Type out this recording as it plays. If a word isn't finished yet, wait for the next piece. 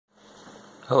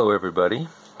Hello everybody,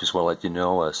 just want to let you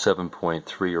know a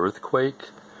 7.3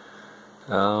 earthquake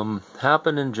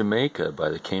happened in Jamaica by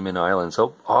the Cayman Islands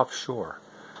offshore.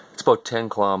 It's about 10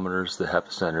 kilometers, the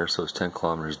epicenter, so it's 10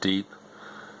 kilometers deep.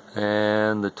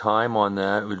 And the time on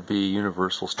that would be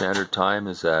Universal Standard Time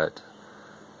is at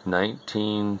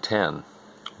 1910,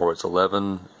 or it's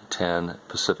 11:10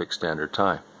 Pacific Standard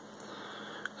Time.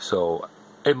 So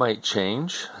it might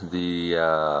change,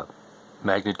 the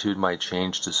magnitude might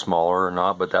change to smaller or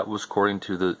not, but that was according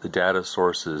to the data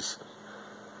sources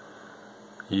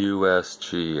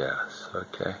USGS.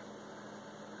 Okay,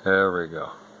 there we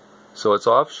go. So it's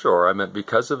offshore. I meant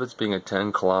because of its being a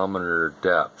 10-kilometer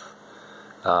depth,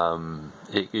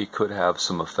 it could have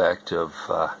some effect of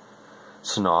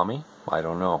tsunami. I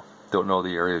don't know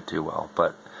the area too well,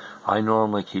 but I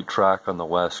normally keep track on the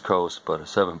west coast, but a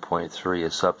 7.3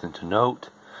 is something to note,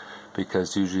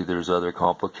 because usually there's other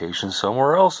complications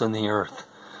somewhere else in the earth.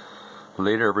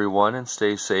 Later everyone, and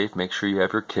stay safe. Make sure you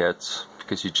have your kits,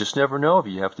 because you just never know if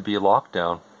you have to be locked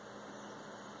down.